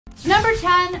Number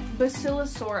 10,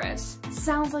 Basilosaurus.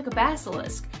 Sounds like a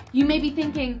basilisk. You may be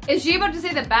thinking, is she about to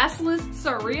say that basilisks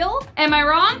are real? Am I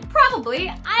wrong? Probably.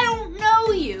 I don't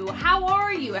know you. How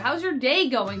are you? How's your day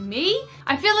going? Me?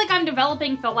 I feel like I'm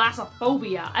developing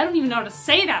thalassophobia. I don't even know how to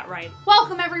say that right.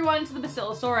 Welcome everyone to the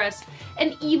Basilosaurus,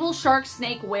 an evil shark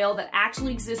snake whale that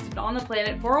actually existed on the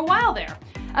planet for a while there.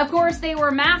 Of course, they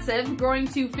were massive, growing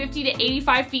to 50 to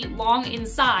 85 feet long in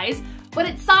size, but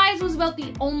its size was about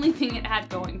the only thing it had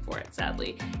going for it,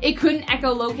 sadly. It couldn't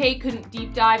echolocate, couldn't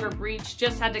deep dive or breach,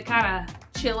 just had to kind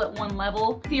of chill at one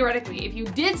level. Theoretically, if you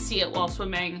did see it while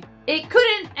swimming, it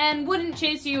couldn't and wouldn't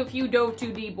chase you if you dove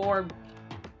too deep or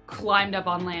climbed up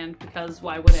on land, because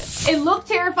why would it? It looked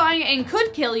terrifying and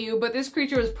could kill you, but this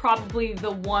creature was probably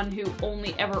the one who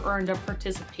only ever earned a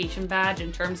participation badge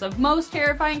in terms of most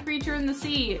terrifying creature in the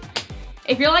sea.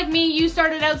 If you're like me, you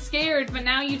started out scared, but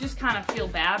now you just kind of feel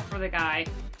bad for the guy.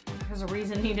 There's a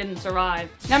reason he didn't survive.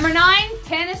 Number 9,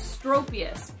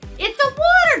 Tanystropheus. It's a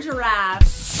water giraffe!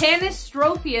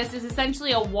 Tanystropheus is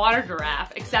essentially a water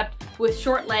giraffe, except with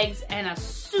short legs and a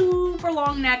super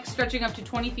long neck stretching up to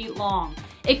 20 feet long.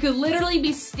 It could literally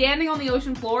be standing on the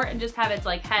ocean floor and just have its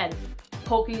like head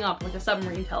poking up like a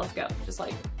submarine telescope, just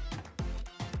like.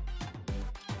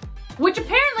 Which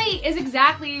apparently is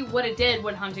exactly what it did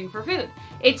when hunting for food.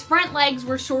 Its front legs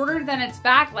were shorter than its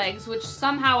back legs, which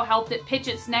somehow helped it pitch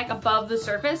its neck above the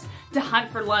surface to hunt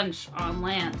for lunch on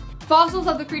land. Fossils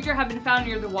of the creature have been found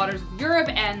near the waters of Europe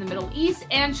and the Middle East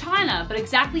and China, but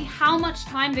exactly how much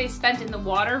time they spent in the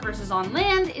water versus on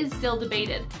land is still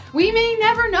debated. We may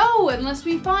never know unless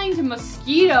we find a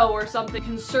mosquito or something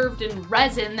conserved in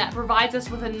resin that provides us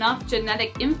with enough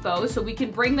genetic info so we can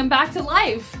bring them back to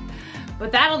life.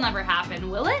 But that'll never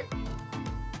happen, will it?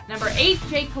 Number 8,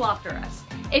 Jacalopterus.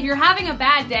 If you're having a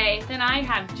bad day, then I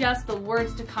have just the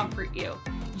words to comfort you.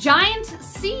 Giant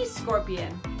sea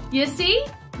scorpion. You see?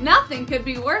 Nothing could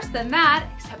be worse than that,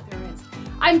 except there is.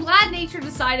 I'm glad nature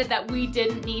decided that we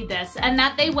didn't need this and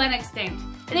that they went extinct.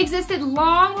 It existed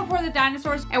long before the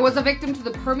dinosaurs and was a victim to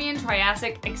the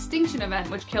Permian-Triassic extinction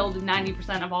event, which killed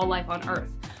 90% of all life on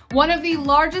Earth. One of the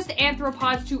largest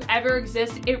arthropods to ever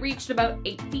exist, it reached about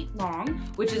 8 feet long,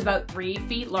 which is about 3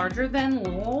 feet larger than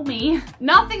little me.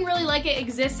 Nothing really like it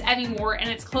exists anymore, and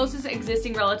its closest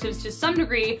existing relatives to some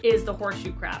degree is the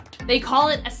horseshoe crab. They call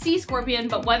it a sea scorpion,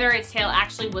 but whether its tail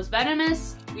actually was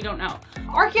venomous, we don't know.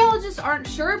 Archaeologists aren't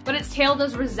sure, but its tail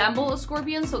does resemble a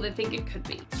scorpion, so they think it could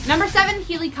be. Number 7,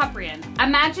 Helicoprion.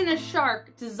 Imagine a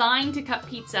shark designed to cut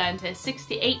pizza into 6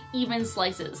 to 8 even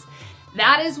slices.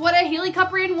 That is what a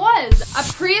Helicoprion was!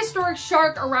 A prehistoric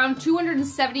shark around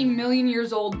 270 million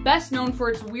years old, best known for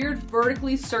its weird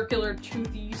vertically circular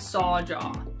toothy saw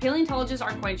jaw. Paleontologists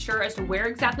aren't quite sure as to where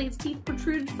exactly its teeth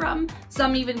protruded from.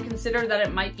 Some even consider that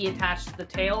it might be attached to the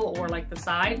tail or like the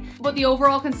side. But the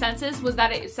overall consensus was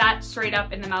that it sat straight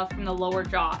up in the mouth from the lower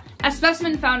jaw. A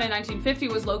specimen found in 1950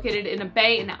 was located in a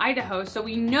bay in Idaho, so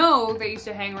we know they used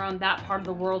to hang around that part of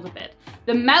the world a bit.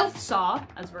 The mouth saw,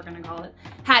 as we're gonna call it,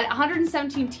 had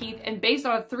 117 teeth, and based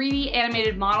on a 3D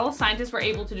animated model, scientists were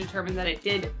able to determine that it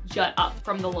did jut up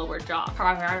from the lower jaw.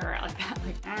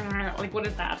 Like that, like what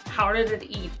is that? How did it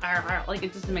eat? Like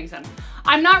it just doesn't make sense.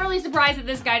 I'm not really surprised that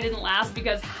this guy didn't last,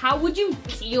 because how would you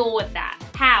deal with that?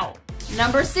 How?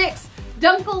 Number 6,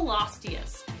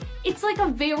 Dunkleosteus. It's like a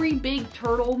very big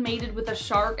turtle mated with a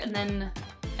shark and then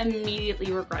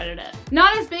immediately regretted it.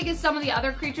 Not as big as some of the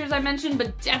other creatures I mentioned,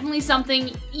 but definitely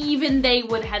something even they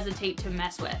would hesitate to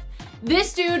mess with.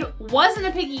 This dude wasn't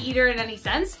a picky eater in any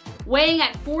sense, weighing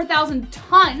at 4,000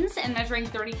 tons and measuring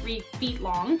 33 feet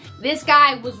long. This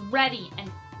guy was ready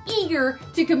and eager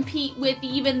to compete with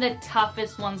even the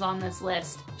toughest ones on this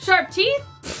list. Sharp teeth?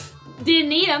 Pfft, didn't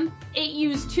need them. It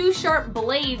used 2 sharp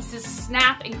blades to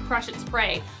snap and crush its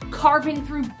prey, carving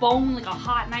through bone like a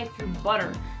hot knife through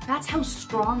butter. That's how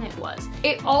strong it was.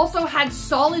 It also had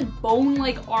solid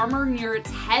bone-like armor near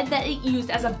its head that it used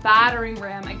as a battering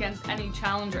ram against any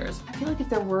challengers. I feel like if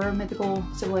there were mythical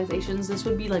civilizations, this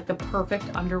would be like the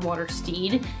perfect underwater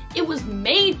steed. It was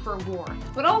made for war.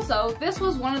 But also, this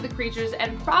was one of the creatures,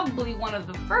 and probably one of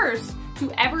the first,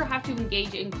 to ever have to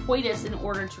engage in coitus in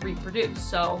order to reproduce.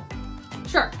 So,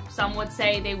 sure, some would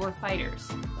say they were fighters,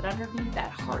 but underneath that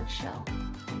hard shell,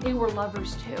 they were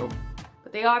lovers too.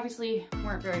 They obviously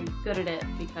weren't very good at it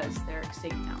because they're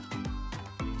extinct now.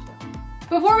 So.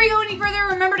 Before we go any further,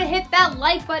 remember to hit that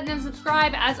like button and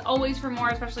subscribe as always for more,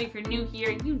 especially if you're new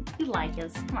here. You like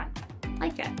us. Come on,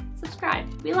 like it, subscribe.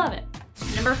 We love it.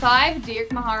 Number 5, Dirk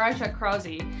Mahara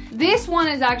Chakrazi. This one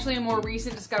is actually a more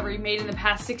recent discovery made in the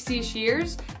past 60-ish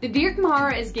years. The Dirk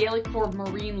Mahara is Gaelic for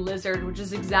marine lizard, which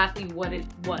is exactly what it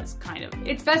was, kind of.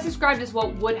 It's best described as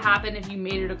what would happen if you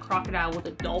mated a crocodile with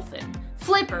a dolphin.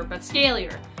 Flipper, but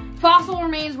scalier. Fossil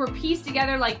remains were pieced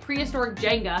together like prehistoric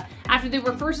Jenga after they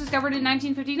were first discovered in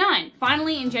 1959.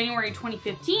 Finally, in January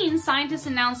 2015, scientists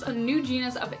announced a new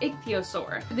genus of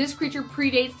ichthyosaur. This creature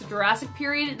predates the Jurassic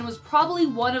period and was probably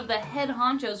one of the head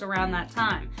honchos around that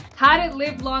time. Had it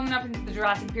lived long enough into the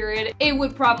Jurassic period, it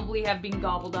would probably have been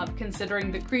gobbled up,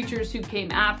 considering the creatures who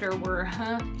came after were,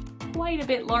 quite a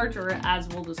bit larger, as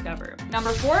we'll discover. Number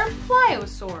 4,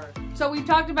 Pliosaur. So we've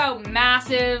talked about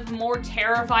massive, more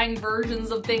terrifying versions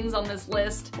of things on this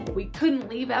list, but we couldn't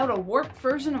leave out a warped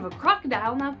version of a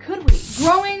crocodile, now could we?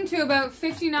 Growing to about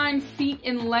 59 feet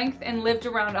in length and lived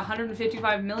around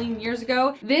 155 million years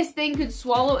ago, this thing could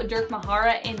swallow a Dirk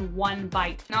Mahara in one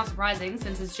bite. Not surprising,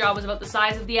 since its jaw was about the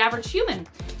size of the average human,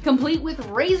 complete with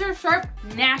razor-sharp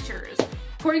gnashers.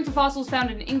 According to fossils found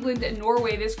in England and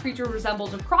Norway, this creature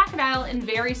resembles a crocodile in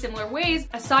very similar ways,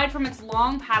 aside from its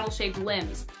long paddle-shaped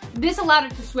limbs. This allowed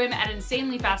it to swim at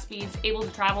insanely fast speeds, able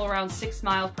to travel around 6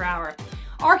 miles per hour.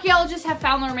 Archaeologists have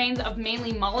found the remains of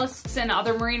mainly mollusks and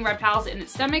other marine reptiles in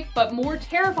its stomach, but more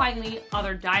terrifyingly,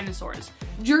 other dinosaurs.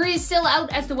 Jury is still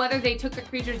out as to whether they took the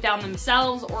creatures down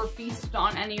themselves or feasted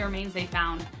on any remains they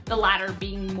found, the latter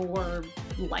being more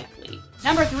likely.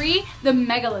 Number 3, the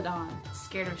Megalodon.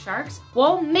 Scared of sharks?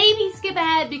 Well, maybe skip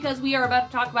ahead because we are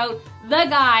about to talk about the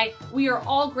guy we are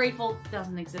all grateful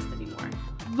doesn't exist anymore.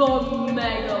 The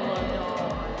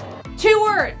Megalodon. 2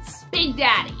 words, Big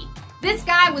Daddy. This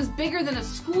guy was bigger than a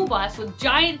school bus with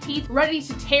giant teeth ready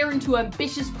to tear into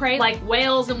ambitious prey like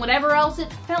whales and whatever else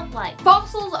it felt like.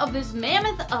 Fossils of this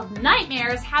mammoth of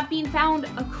nightmares have been found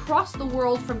across the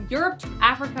world from Europe to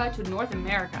Africa to North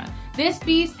America. This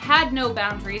beast had no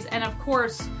boundaries, and of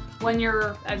course, when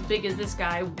you're as big as this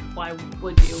guy, why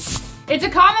would you? It's a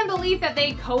common belief that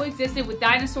they coexisted with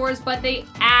dinosaurs, but they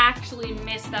actually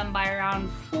missed them by around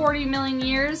 40 million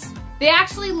years. They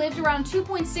actually lived around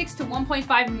 2.6 to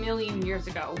 1.5 million years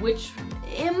ago, which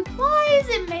implies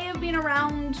it may have been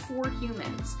around for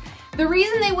humans. The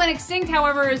reason they went extinct,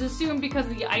 however, is assumed because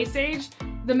of the Ice Age.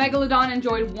 The Megalodon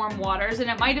enjoyed warm waters, and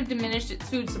it might have diminished its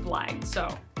food supply,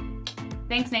 so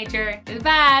thanks nature, you're the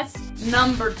best.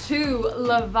 Number 2,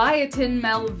 Leviathan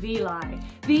melvillei,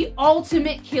 the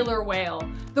ultimate killer whale.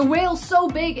 The whale's so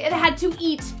big it had to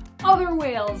eat other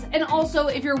whales. And also,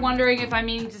 if you're wondering if I'm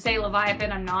meaning to say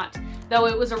Leviathan, I'm not. Though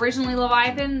it was originally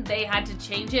Leviathan, they had to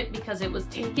change it because it was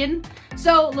taken.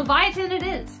 So Leviathan it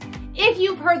is. If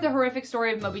you've heard the horrific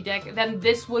story of Moby Dick, then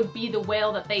this would be the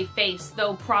whale that they faced,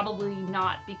 though probably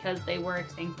not because they were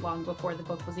extinct long before the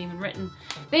book was even written.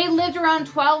 They lived around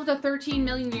 12 to 13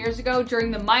 million years ago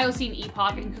during the Miocene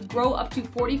epoch and could grow up to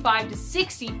 45 to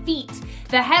 60 feet.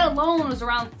 The head alone was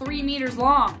around 3 meters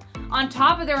long. On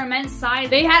top of their immense size,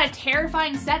 they had a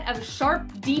terrifying set of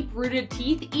sharp, deep-rooted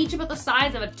teeth, each about the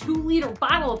size of a 2-liter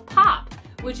bottle of pop,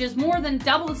 which is more than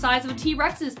double the size of a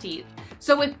T-Rex's teeth.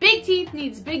 So with big teeth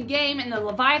needs big game, and the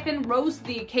Leviathan rose to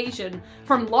the occasion.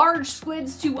 From large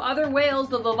squids to other whales,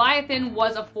 the Leviathan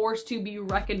was a force to be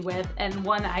reckoned with, and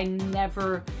one I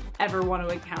never ever want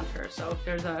to encounter. So if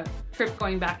there's a trip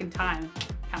going back in time,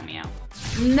 count me out.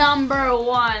 Number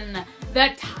 1,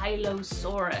 the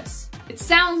Tylosaurus. It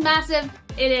sounds massive,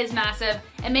 it is massive.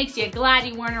 It makes you glad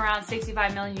you weren't around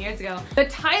 65 million years ago. The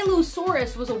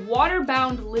Tylosaurus was a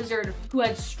water-bound lizard who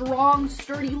had strong,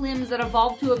 sturdy limbs that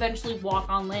evolved to eventually walk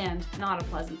on land. Not a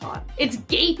pleasant thought. Its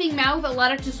gaping mouth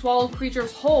allowed it to swallow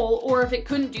creatures whole, or if it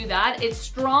couldn't do that, its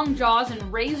strong jaws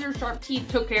and razor-sharp teeth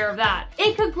took care of that.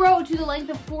 It could grow to the length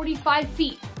of 45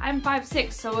 feet. I'm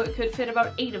 5'6", so it could fit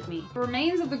about 8 of me. The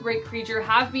remains of the great creature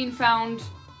have been found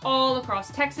all across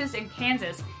Texas and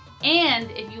Kansas. And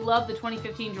if you love the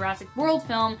 2015 Jurassic World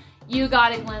film, you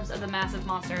got a glimpse of the massive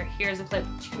monster. Here's a clip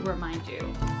to remind you.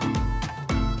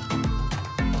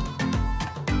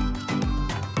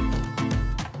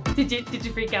 Did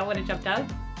you freak out when it jumped out?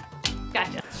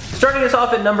 Gotcha. Starting us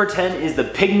off at number 10 is the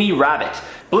pygmy rabbit.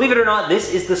 Believe it or not,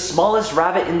 this is the smallest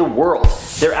rabbit in the world.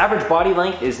 Their average body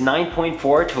length is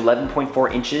 9.4 to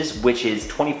 11.4 inches, which is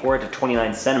 24 to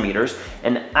 29 centimeters,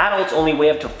 and adults only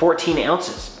weigh up to 14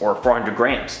 ounces, or 400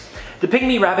 grams. The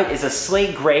pygmy rabbit is a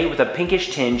slate gray with a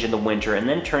pinkish tinge in the winter and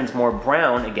then turns more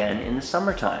brown again in the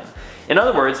summertime. In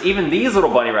other words, even these little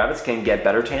bunny rabbits can get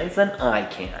better tans than I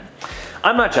can.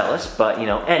 I'm not jealous, but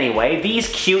anyway, these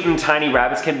cute and tiny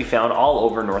rabbits can be found all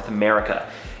over North America.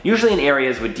 Usually in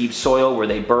areas with deep soil where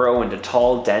they burrow into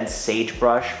tall, dense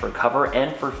sagebrush for cover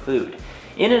and for food.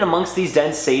 In and amongst these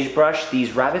dense sagebrush,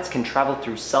 these rabbits can travel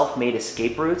through self-made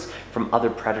escape routes from other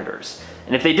predators.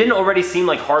 And if they didn't already seem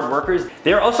like hard workers,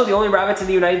 they're also the only rabbits in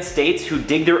the United States who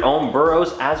dig their own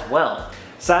burrows as well.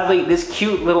 Sadly, this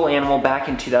cute little animal back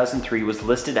in 2003 was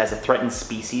listed as a threatened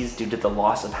species due to the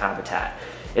loss of habitat.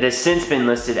 It has since been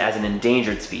listed as an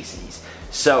endangered species.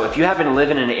 So if you happen to live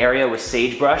in an area with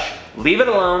sagebrush, leave it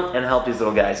alone and help these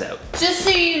little guys out. Just so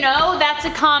you know, that's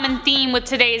a common theme with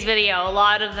today's video. A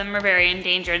lot of them are very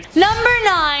endangered. Number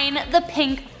 9, the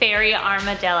pink fairy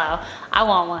armadillo. I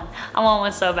want one. I want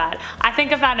one so bad. I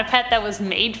think I found a pet that was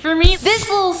made for me. This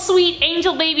little sweet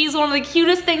angel baby is one of the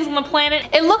cutest things on the planet.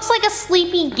 It looks like a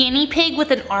sleepy guinea pig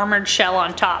with an armored shell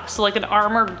on top. So like an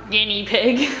armored guinea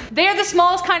pig. They are the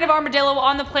smallest kind of armadillo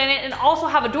on the planet and also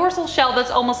have a dorsal shell that's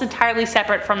almost entirely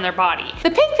separate from their body.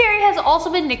 The pink fairy has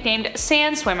also been nicknamed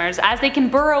sand swimmers as they can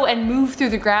burrow and move through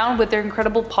the ground with their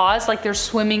incredible paws like they're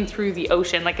swimming through the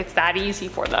ocean, like it's that easy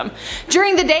for them.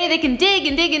 During the day they can dig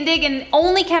and dig and dig and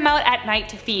only come out at night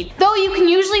to feed. Though you can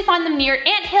usually find them near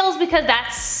anthills because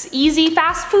that's easy,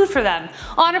 fast food for them.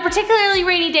 On a particularly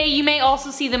rainy day, you may also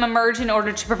see them emerge in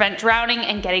order to prevent drowning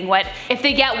and getting wet. If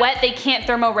they get wet, they can't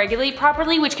thermoregulate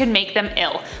properly, which can make them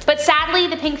ill. But sadly,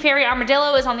 the pink fairy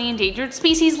armadillo is on the endangered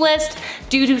species list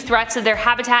due to threats of their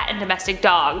habitat and domestic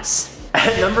dogs.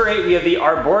 At number 8, we have the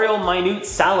arboreal minute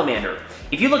salamander.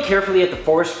 If you look carefully at the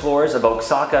forest floors of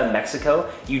Oaxaca, Mexico,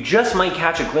 you just might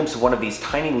catch a glimpse of one of these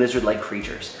tiny lizard-like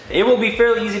creatures. It will be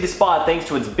fairly easy to spot thanks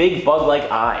to its big bug-like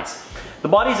eyes. The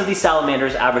bodies of these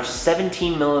salamanders average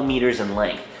 17 millimeters in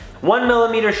length, 1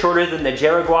 millimeter shorter than the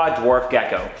Jaraguá dwarf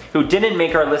gecko, who didn't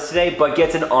make our list today but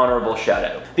gets an honorable shout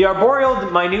out. The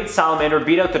arboreal minute salamander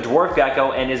beat out the dwarf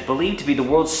gecko and is believed to be the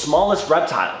world's smallest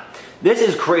reptile. This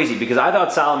is crazy because I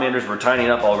thought salamanders were tiny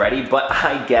enough already, but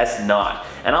I guess not.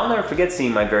 And I'll never forget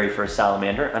seeing my very first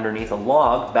salamander underneath a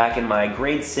log back in my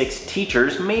grade 6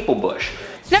 teacher's maple bush.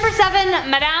 Number 7,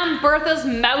 Madame Bertha's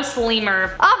mouse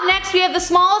lemur. Up next, we have the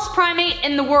smallest primate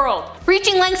in the world.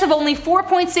 Reaching lengths of only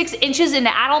 4.6 inches in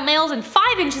adult males and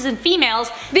 5 inches in females,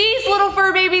 these little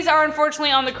fur babies are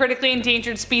unfortunately on the critically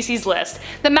endangered species list.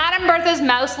 The Madame Bertha's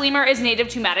mouse lemur is native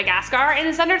to Madagascar and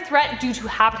is under threat due to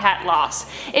habitat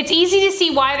loss. It's easy to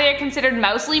see why they are considered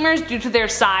mouse lemurs due to their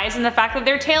size and the fact that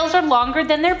their tails are longer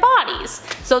than their bodies,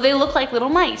 so they look like little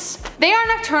mice. They are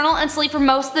nocturnal and sleep for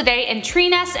most of the day in tree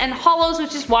nests and hollows,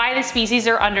 which is why the species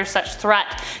are under such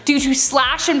threat. Due to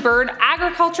slash and burn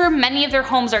agriculture, many of their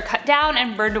homes are cut down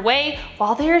and burned away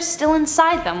while they are still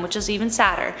inside them, which is even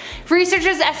sadder.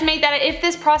 Researchers estimate that if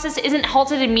this process isn't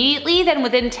halted immediately, then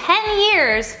within 10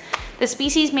 years, the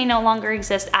species may no longer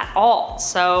exist at all.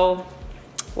 So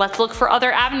let's look for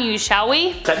other avenues, shall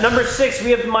we? At number 6, we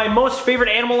have my most favorite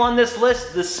animal on this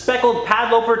list, the speckled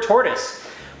padloper tortoise.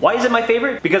 Why is it my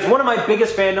favorite? Because one of my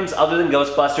biggest fandoms other than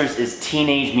Ghostbusters is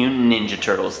Teenage Mutant Ninja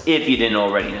Turtles, if you didn't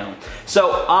already know.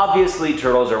 So obviously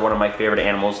turtles are one of my favorite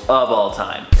animals of all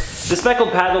time. The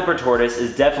speckled padloper tortoise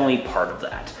is definitely part of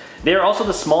that. They are also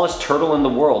the smallest turtle in the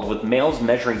world, with males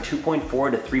measuring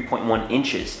 2.4 to 3.1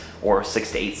 inches, or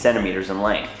 6 to 8 centimeters in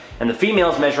length, and the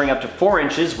females measuring up to 4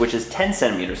 inches, which is 10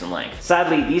 centimeters in length.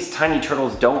 Sadly, these tiny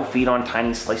turtles don't feed on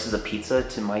tiny slices of pizza,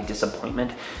 to my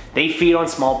disappointment. They feed on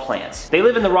small plants. They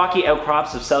live in the rocky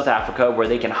outcrops of South Africa where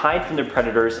they can hide from their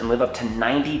predators and live up to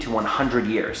 90 to 100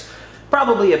 years.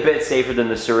 Probably a bit safer than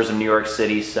the sewers of New York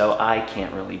City, so I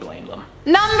can't really blame them.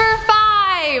 Number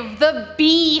 5, the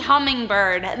bee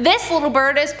hummingbird. This little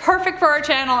bird is perfect for our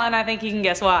channel, and I think you can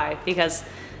guess why, because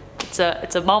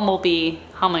it's a bumblebee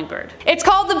hummingbird. It's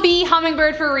called the bee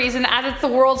hummingbird for a reason, as it's the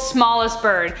world's smallest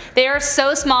bird. They are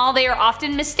so small they are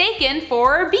often mistaken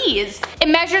for bees. It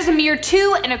measures a mere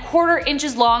 2¼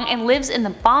 inches long and lives in the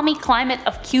balmy climate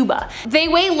of Cuba. They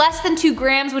weigh less than 2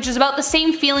 grams, which is about the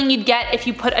same feeling you'd get if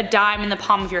you put a dime in the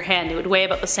palm of your hand. It would weigh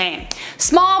about the same.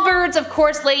 Small birds, of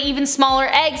course, lay even smaller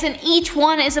eggs, and each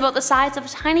one is about the size of a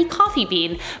tiny coffee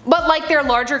bean. But like their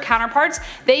larger counterparts,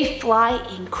 they fly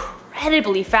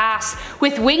incredibly fast,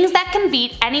 with wings that can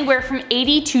beat anywhere from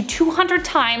 80 to 200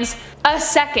 times a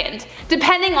second,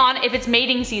 depending on if it's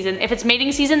mating season. If it's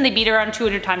mating season, they beat around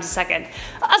 200 times a second.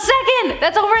 A second!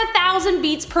 That's over 1,000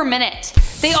 beats per minute.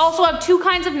 They also have 2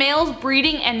 kinds of males,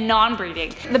 breeding and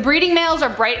non-breeding. The breeding males are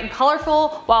bright and colorful,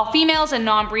 while females and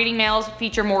non-breeding males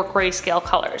feature more grayscale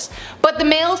colors. But the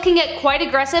males can get quite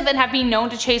aggressive and have been known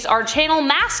to chase our channel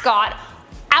mascot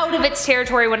out of its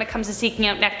territory when it comes to seeking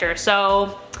out nectar,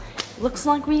 so looks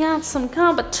like we got some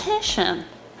competition.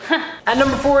 At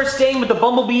number 4, staying with the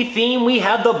bumblebee theme, we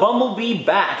have the bumblebee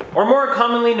bat, or more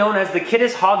commonly known as the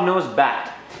Kitti's hognose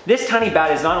bat. This tiny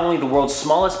bat is not only the world's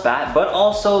smallest bat, but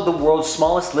also the world's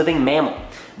smallest living mammal.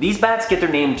 These bats get their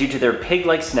name due to their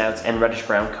pig-like snouts and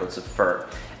reddish-brown coats of fur.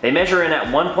 They measure in at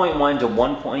 1.1 to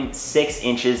 1.6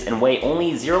 inches and weigh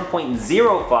only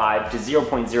 0.05 to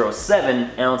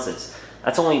 0.07 ounces.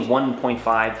 That's only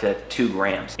 1.5 to 2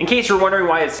 grams. In case you're wondering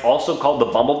why it's also called the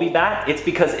bumblebee bat, it's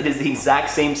because it is the exact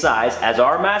same size as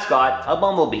our mascot, a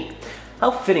bumblebee.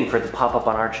 How fitting for it to pop up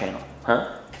on our channel,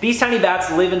 huh? These tiny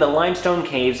bats live in the limestone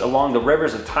caves along the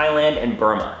rivers of Thailand and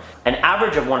Burma. An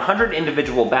average of 100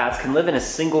 individual bats can live in a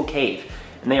single cave,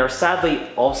 and they are sadly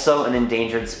also an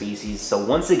endangered species, so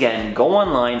once again, go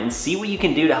online and see what you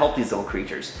can do to help these little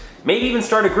creatures. Maybe even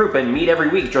start a group and meet every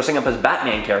week dressing up as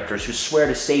Batman characters who swear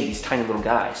to save these tiny little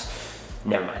guys.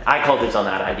 Never mind, I called dibs on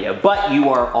that idea, but you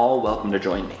are all welcome to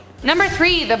join me. Number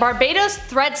 3, the Barbados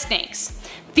thread snakes.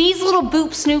 These little boop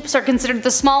snoops are considered the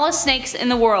smallest snakes in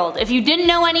the world. If you didn't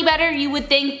know any better, you would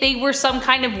think they were some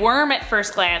kind of worm at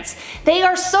first glance. They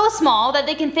are so small that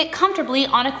they can fit comfortably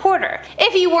on a quarter.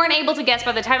 If you weren't able to guess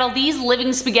by the title, these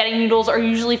living spaghetti noodles are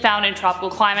usually found in tropical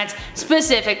climates,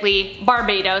 specifically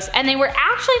Barbados, and they were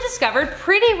actually discovered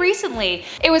pretty recently.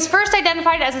 It was first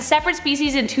identified as a separate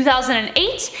species in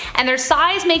 2008, and their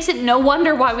size makes it no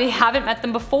wonder why we haven't met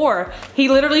them before. He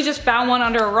literally just found one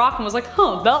under a rock and was like,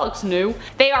 huh, that looks new.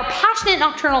 They are passionate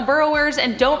nocturnal burrowers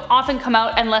and don't often come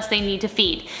out unless they need to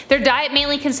feed. Their diet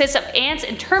mainly consists of ants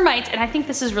and termites, and I think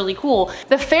this is really cool.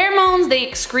 The pheromones they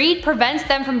excrete prevents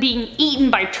them from being eaten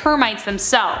by termites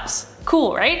themselves.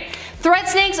 Cool, right? Thread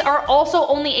snakes are also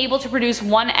only able to produce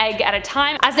one egg at a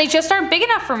time, as they just aren't big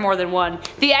enough for more than one.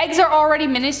 The eggs are already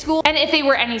minuscule, and if they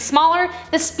were any smaller,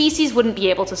 the species wouldn't be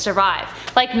able to survive.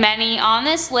 Like many on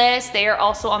this list, they are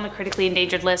also on the critically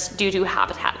endangered list due to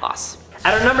habitat loss.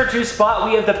 At our number 2 spot,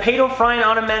 we have the Pedophrine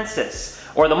onamensis,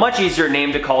 or the much easier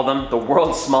name to call them, the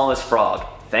world's smallest frog.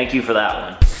 Thank you for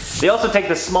that one. They also take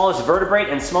the smallest vertebrate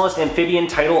and smallest amphibian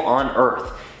title on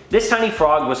Earth. This tiny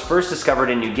frog was first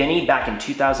discovered in New Guinea back in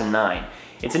 2009.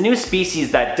 It's a new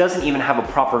species that doesn't even have a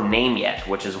proper name yet,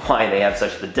 which is why they have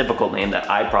such a difficult name that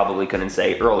I probably couldn't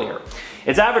say earlier.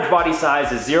 Its average body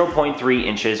size is 0.3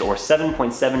 inches or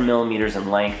 7.7 millimeters in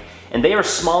length, and they are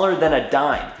smaller than a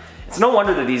dime. It's no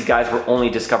wonder that these guys were only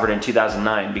discovered in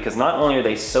 2009, because not only are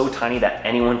they so tiny that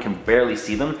anyone can barely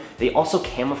see them, they also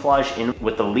camouflage in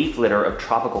with the leaf litter of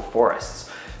tropical forests.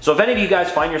 So if any of you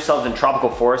guys find yourselves in tropical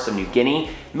forests of New Guinea,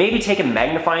 maybe take a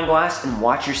magnifying glass and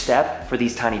watch your step for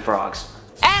these tiny frogs.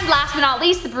 And last but not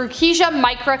least, the Brucesia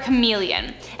micra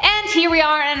chameleon. And here we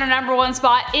are, and our number 1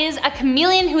 spot is a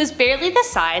chameleon who is barely the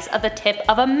size of the tip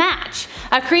of a match.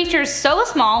 A creature so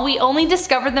small we only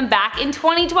discovered them back in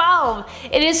 2012.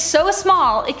 It is so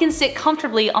small it can sit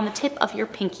comfortably on the tip of your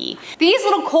pinky. These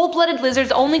little cold-blooded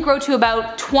lizards only grow to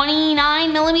about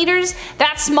 29 millimeters.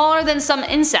 That's smaller than some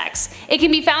insects. It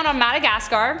can be found on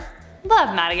Madagascar.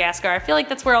 Love Madagascar, I feel like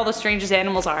that's where all the strangest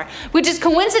animals are, which is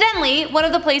coincidentally one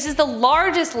of the places the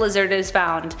largest lizard is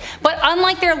found. But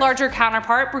unlike their larger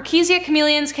counterpart, Brucesia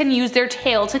chameleons can use their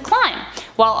tail to climb,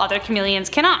 while other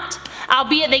chameleons cannot.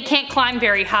 Albeit they can't climb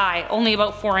very high, only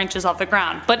about 4 inches off the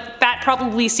ground, but that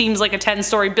probably seems like a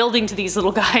 10-story building to these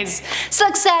little guys.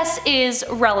 Success is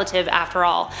relative after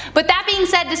all. But that being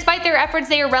said, despite their efforts,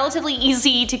 they are relatively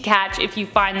easy to catch if you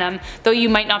find them, though you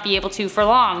might not be able to for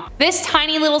long. This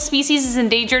tiny little species is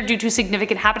endangered due to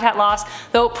significant habitat loss,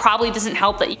 though it probably doesn't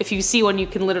help that if you see one you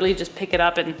can literally just pick it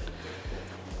up and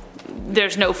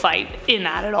there's no fight in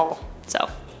that at all. So.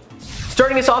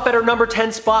 Starting us off at our number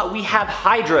 10 spot, we have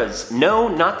hydras. No,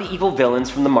 not the evil villains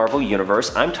from the Marvel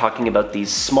Universe. I'm talking about these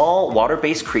small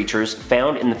water-based creatures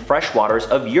found in the fresh waters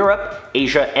of Europe,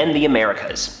 Asia, and the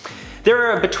Americas.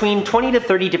 There are between 20 to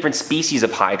 30 different species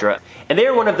of hydra, and they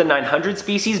are one of the 900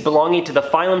 species belonging to the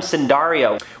phylum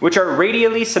Cnidaria, which are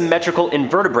radially symmetrical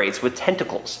invertebrates with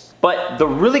tentacles. But the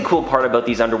really cool part about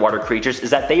these underwater creatures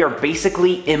is that they are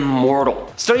basically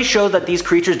immortal. Studies show that these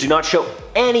creatures do not show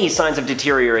any signs of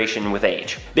deterioration with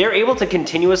age. They are able to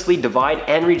continuously divide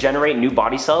and regenerate new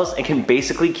body cells and can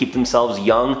basically keep themselves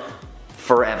young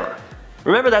forever.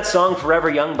 Remember that song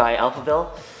Forever Young by Alphaville?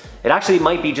 It actually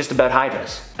might be just about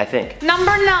hydras, I think.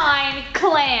 Number 9,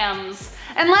 clams.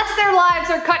 Unless their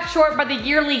lives are cut short by the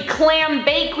yearly clam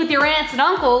bake with your aunts and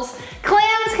uncles,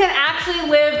 clams can actually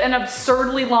live an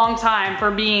absurdly long time for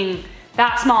being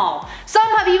that small. Some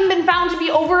have even been found to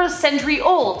be over a century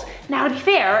old. Now to be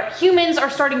fair, humans are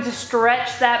starting to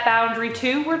stretch that boundary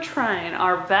too. We're trying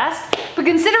our best. But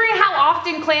considering how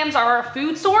often clams are a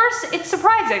food source, it's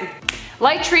surprising.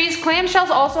 Like trees,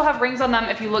 clamshells also have rings on them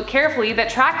if you look carefully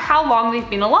that track how long they've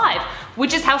been alive,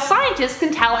 which is how scientists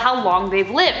can tell how long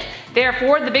they've lived.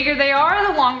 Therefore, the bigger they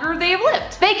are, the longer they have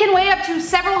lived. They can weigh up to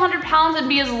several hundred pounds and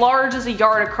be as large as a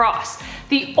yard across.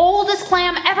 The oldest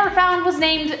clam ever found was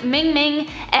named Ming Ming,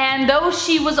 and though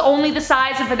she was only the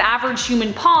size of an average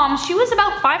human palm, she was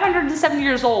about 570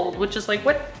 years old, which is like,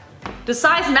 what? Does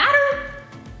size matter?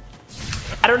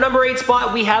 At our number 8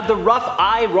 spot, we have the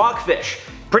rough-eye rockfish.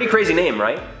 Pretty crazy name,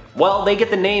 right? Well, they get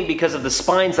the name because of the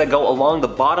spines that go along the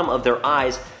bottom of their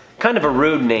eyes. Kind of a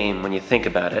rude name when you think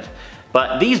about it.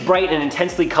 But these bright and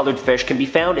intensely colored fish can be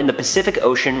found in the Pacific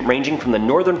Ocean, ranging from the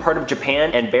northern part of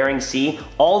Japan and Bering Sea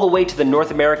all the way to the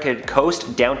North American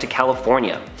coast down to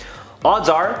California. Odds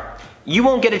are, you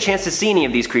won't get a chance to see any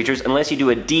of these creatures unless you do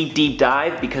a deep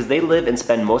dive, because they live and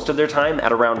spend most of their time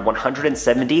at around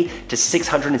 170 to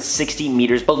 660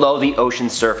 meters below the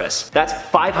ocean's surface. That's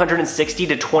 560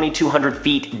 to 2,200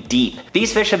 feet deep.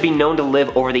 These fish have been known to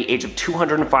live over the age of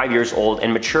 205 years old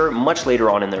and mature much later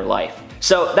on in their life.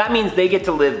 So that means they get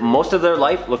to live most of their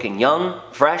life looking young,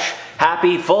 fresh,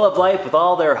 happy, full of life with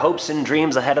all their hopes and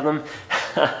dreams ahead of them.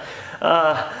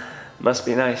 Must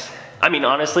be nice. I mean,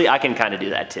 honestly, I can kind of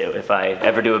do that too. If I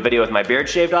ever do a video with my beard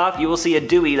shaved off, you will see a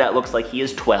Dewey that looks like he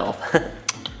is 12.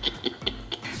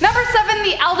 Number 7,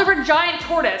 the Aldabra giant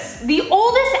tortoise. The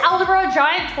oldest Aldabra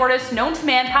giant tortoise known to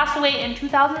man passed away in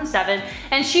 2007,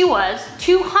 and she was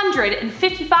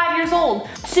 255 years old,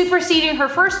 superseding her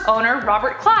first owner,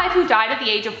 Robert Clive, who died at the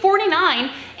age of 49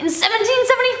 in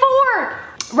 1774.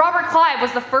 Robert Clive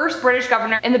was the first British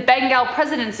governor in the Bengal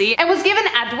presidency and was given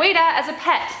Adwaita as a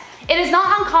pet. It is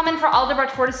not uncommon for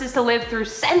Aldabra tortoises to live through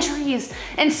centuries,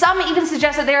 and some even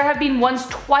suggest that there have been ones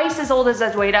twice as old as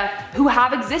Adwaita who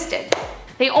have existed.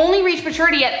 They only reach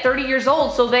maturity at 30 years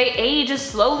old, so they age as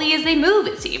slowly as they move,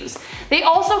 it seems. They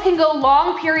also can go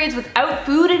long periods without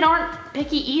food and aren't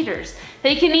picky eaters.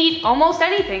 They can eat almost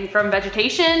anything, from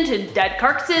vegetation to dead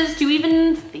carcasses to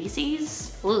even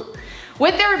feces. Ugh.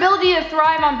 With their ability to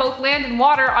thrive on both land and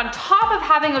water, on top of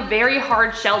having a very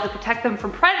hard shell to protect them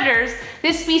from predators,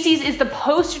 this species is the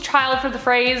poster child for the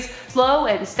phrase, slow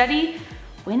and steady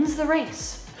wins the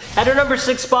race. At our number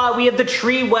 6 spot, we have the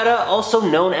tree weta, also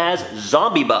known as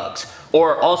zombie bugs,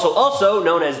 or also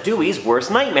known as Dewey's worst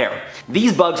nightmare.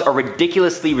 These bugs are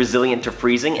ridiculously resilient to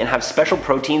freezing and have special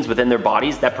proteins within their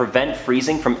bodies that prevent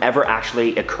freezing from ever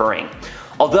actually occurring.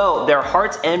 Although their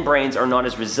hearts and brains are not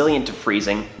as resilient to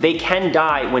freezing, they can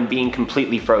die when being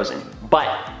completely frozen.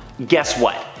 But guess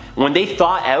what? When they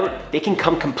thaw out, they can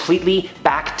come completely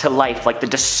back to life like the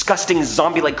disgusting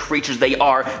zombie-like creatures they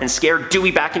are and scare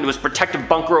Dewey back into his protective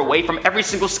bunker away from every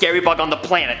single scary bug on the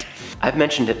planet. I've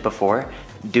mentioned it before,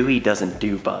 Dewey doesn't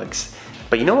do bugs.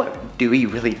 But you know what Dewey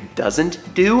really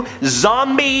doesn't do?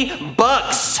 Zombie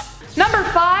bugs! Number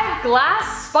 5,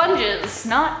 glass sponges,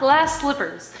 not glass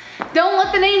slippers. Don't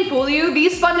let the name fool you,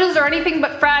 these sponges are anything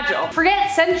but fragile.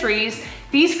 Forget centuries,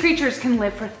 these creatures can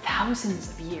live for thousands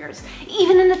of years,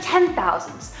 even in the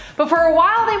 10,000s. But for a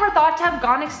while they were thought to have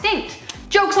gone extinct.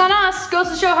 Joke's on us, goes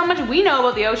to show how much we know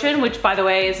about the ocean, which by the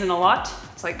way isn't a lot.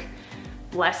 It's like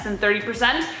less than 30%.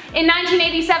 In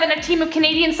 1987, a team of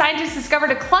Canadian scientists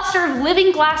discovered a cluster of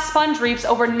living glass sponge reefs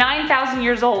over 9,000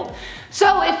 years old.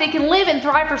 So if they can live and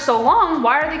thrive for so long,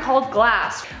 why are they called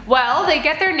glass? Well, they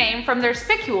get their name from their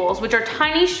spicules, which are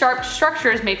tiny sharp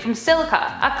structures made from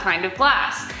silica, a kind of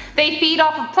glass. They feed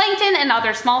off of plankton and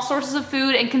other small sources of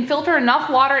food and can filter enough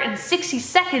water in 60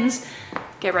 seconds,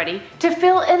 get ready, to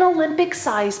fill an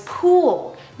Olympic-sized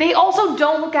pool. They also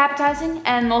don't look appetizing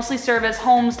and mostly serve as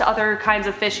homes to other kinds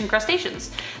of fish and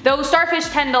crustaceans. Though starfish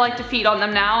tend to like to feed on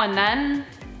them now and then.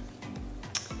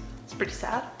 It's pretty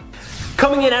sad.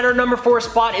 Coming in at our number 4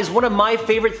 spot is one of my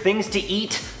favorite things to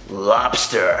eat,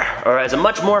 lobster. Or as a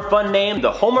much more fun name,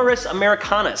 the Homerus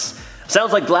americanus.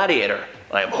 Sounds like Gladiator.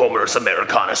 I am Homerus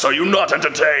americanus, are you not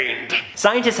entertained?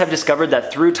 Scientists have discovered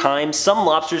that through time, some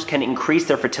lobsters can increase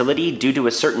their fertility due to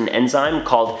a certain enzyme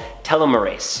called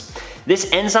telomerase.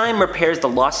 This enzyme repairs the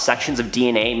lost sections of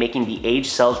DNA, making the aged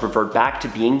cells revert back to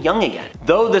being young again.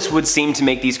 Though this would seem to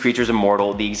make these creatures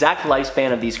immortal, the exact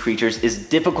lifespan of these creatures is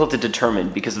difficult to determine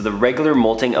because of the regular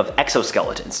molting of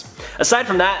exoskeletons. Aside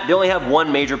from that, they only have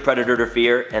one major predator to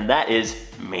fear, and that is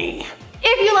me.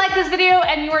 If you like this video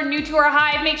and you are new to our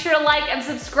hive, make sure to like and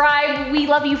subscribe. We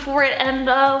love you for it, and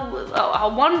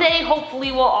one day,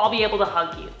 hopefully, we'll all be able to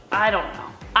hug you. I don't know.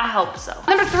 I hope so.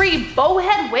 Number 3,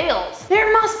 bowhead whales.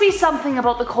 There must be something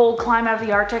about the cold climate of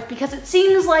the Arctic because it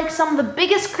seems like some of the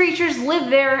biggest creatures live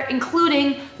there,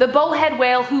 including the bowhead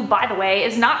whale, who, by the way,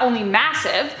 is not only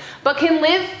massive, but can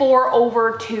live for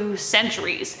over 2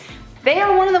 centuries. They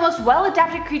are one of the most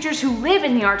well-adapted creatures who live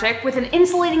in the Arctic, with an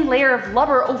insulating layer of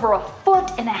blubber over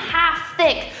 1.5 feet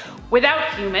thick.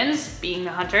 Without humans, being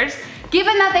the hunters,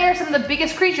 given that they are some of the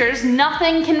biggest creatures,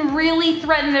 nothing can really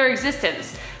threaten their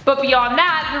existence. But beyond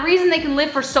that, the reason they can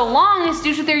live for so long is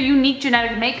due to their unique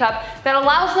genetic makeup that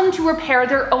allows them to repair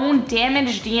their own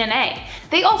damaged DNA.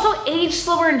 They also age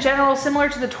slower in general, similar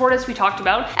to the tortoise we talked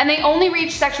about, and they only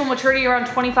reach sexual maturity around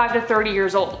 25 to 30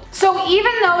 years old. So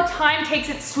even though time takes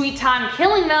its sweet time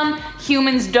killing them,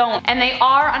 humans don't, and they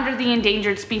are under the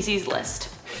endangered species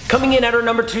list. Coming in at our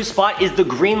number 2 spot is the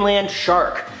Greenland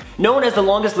shark. Known as the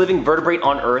longest living vertebrate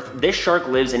on Earth, this shark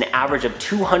lives an average of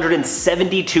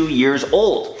 272 years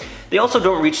old. They also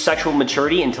don't reach sexual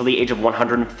maturity until the age of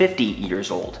 150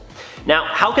 years old. Now,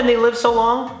 how can they live so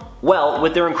long? Well,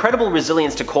 with their incredible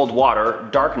resilience to cold water,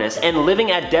 darkness, and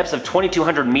living at depths of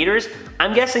 2,200 meters,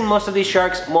 I'm guessing most of these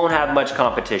sharks won't have much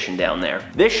competition down there.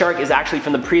 This shark is actually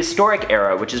from the prehistoric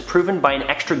era, which is proven by an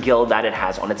extra gill that it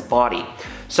has on its body.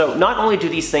 So not only do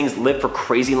these things live for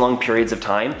crazy long periods of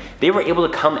time, they were able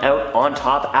to come out on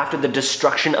top after the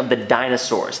destruction of the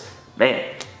dinosaurs. Man,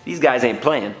 these guys ain't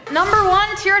playing. Number 1,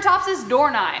 Ceratopsis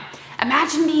dohrnii.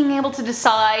 Imagine being able to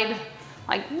decide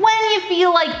like when you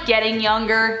feel like getting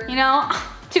younger, you know?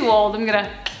 Too old, I'm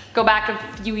gonna go back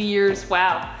a few years.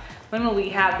 Wow, when will we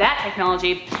have that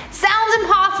technology? Sounds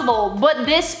impossible, but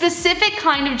this specific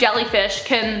kind of jellyfish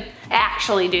can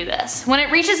actually do this. When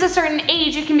it reaches a certain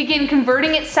age, it can begin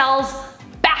converting its cells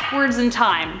backwards in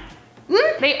time.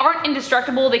 They aren't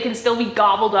indestructible, they can still be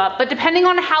gobbled up, but depending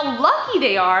on how lucky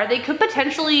they are, they could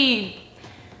potentially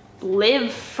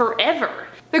live forever.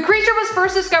 The creature was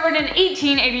first discovered in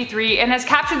 1883 and has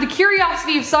captured the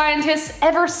curiosity of scientists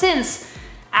ever since.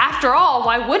 After all,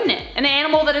 why wouldn't it? An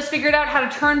animal that has figured out how to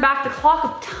turn back the clock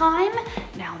of time?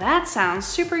 Now that sounds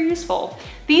super useful.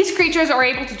 These creatures are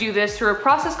able to do this through a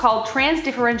process called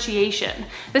transdifferentiation.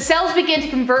 The cells begin to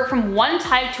convert from one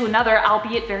type to another,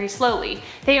 albeit very slowly.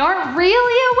 They aren't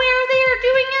really aware they are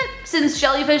doing it, since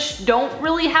jellyfish don't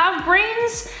really have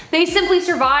brains. They simply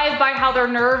survive by how their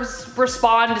nerves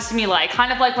respond to stimuli,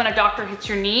 kind of like when a doctor hits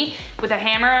your knee with a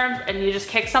hammer and you just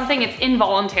kick something, it's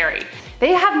involuntary.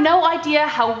 They have no idea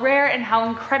how rare and how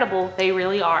incredible they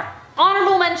really are.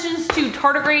 Honorable mentions to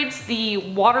tardigrades, the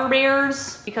water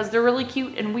bears, because they're really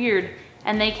cute and weird,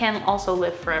 and they can also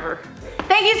live forever.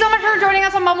 Thank you so much for joining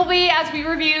us on Bumblebee as we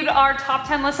reviewed our top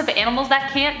 10 list of animals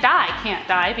that can't die. Can't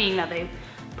die, being that they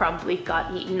probably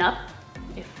got eaten up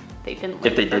if they didn't live.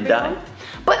 If they did die.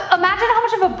 But imagine how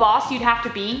much of a boss you'd have to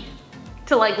be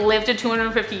to like live to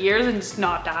 250 years and just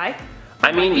not die.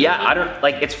 I mean, yeah, I don't,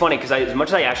 like, it's funny because as much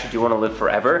as I actually do want to live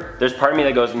forever, there's part of me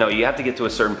that goes, no, you have to get to a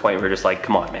certain point where you're just like,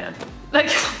 come on, man.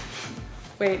 Like,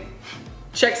 wait,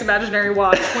 Check's imaginary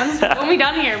watch. When are we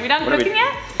done here? We done cooking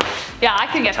yet? Yeah, I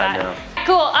can get that. Now.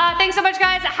 Cool, thanks so much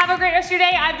guys. Have a great rest of your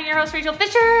day. I've been your host, Rachel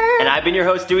Fisher. And I've been your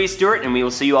host, Dewey Stewart, and we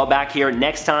will see you all back here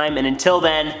next time. And until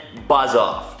then, buzz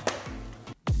off.